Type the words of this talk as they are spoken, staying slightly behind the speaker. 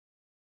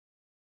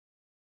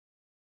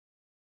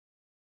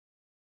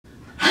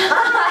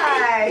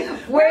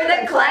We're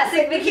the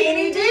Classic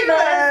Bikini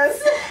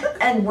Divas.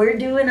 And we're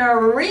doing a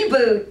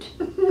reboot.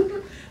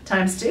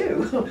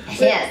 ×2.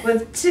 Yes.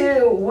 With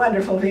two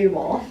wonderful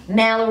people.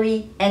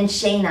 Mallory and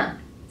Shayna.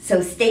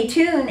 So stay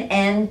tuned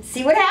and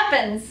see what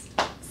happens.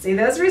 See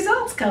those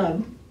results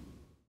come.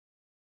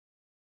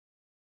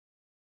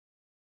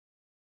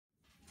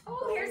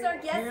 Oh, here's our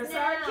guest Here's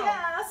now. our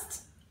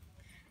guest.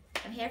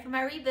 I'm here for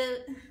my reboot.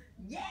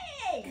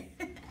 Yay!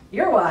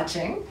 You're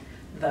watching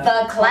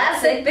The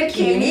Classic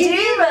Bikini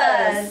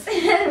Divas.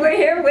 And we're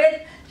here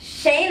with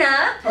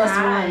Shayna. Plus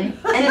Hi.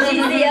 one. And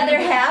she's the other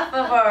half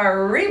of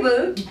our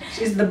reboot.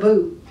 She's the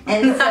boot.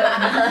 And so,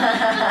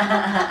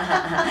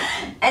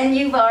 and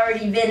you've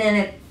already been in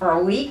it for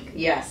a week.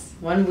 Yes,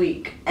 1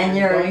 week. And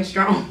you're going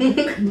strong.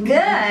 Good,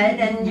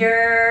 and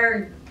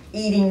you're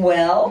eating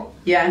well.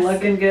 Yes.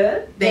 Looking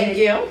good. Thank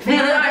you.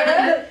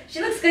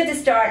 She looks good to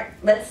start.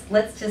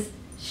 Let's just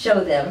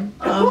show them.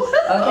 Oh,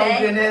 Okay. oh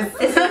goodness.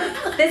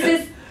 This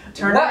is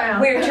Turn what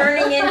around. we're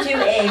turning into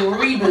a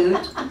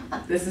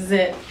reboot, This is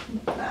it.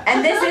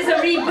 and this is a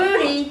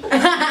rebooty.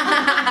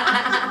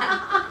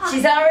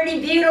 She's already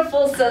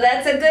beautiful, so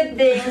that's a good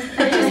thing.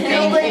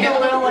 Building a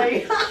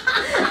lily.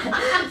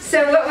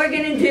 So what we're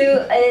gonna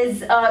do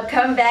is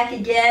come back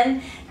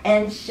again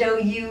and show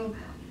you,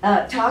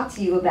 talk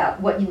to you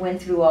about what you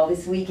went through all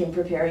this week in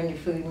preparing your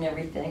food and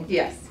everything.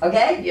 Yes.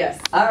 Okay? Yes.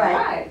 All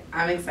right.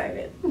 I'm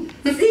excited.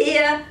 See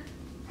ya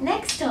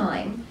next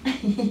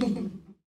time.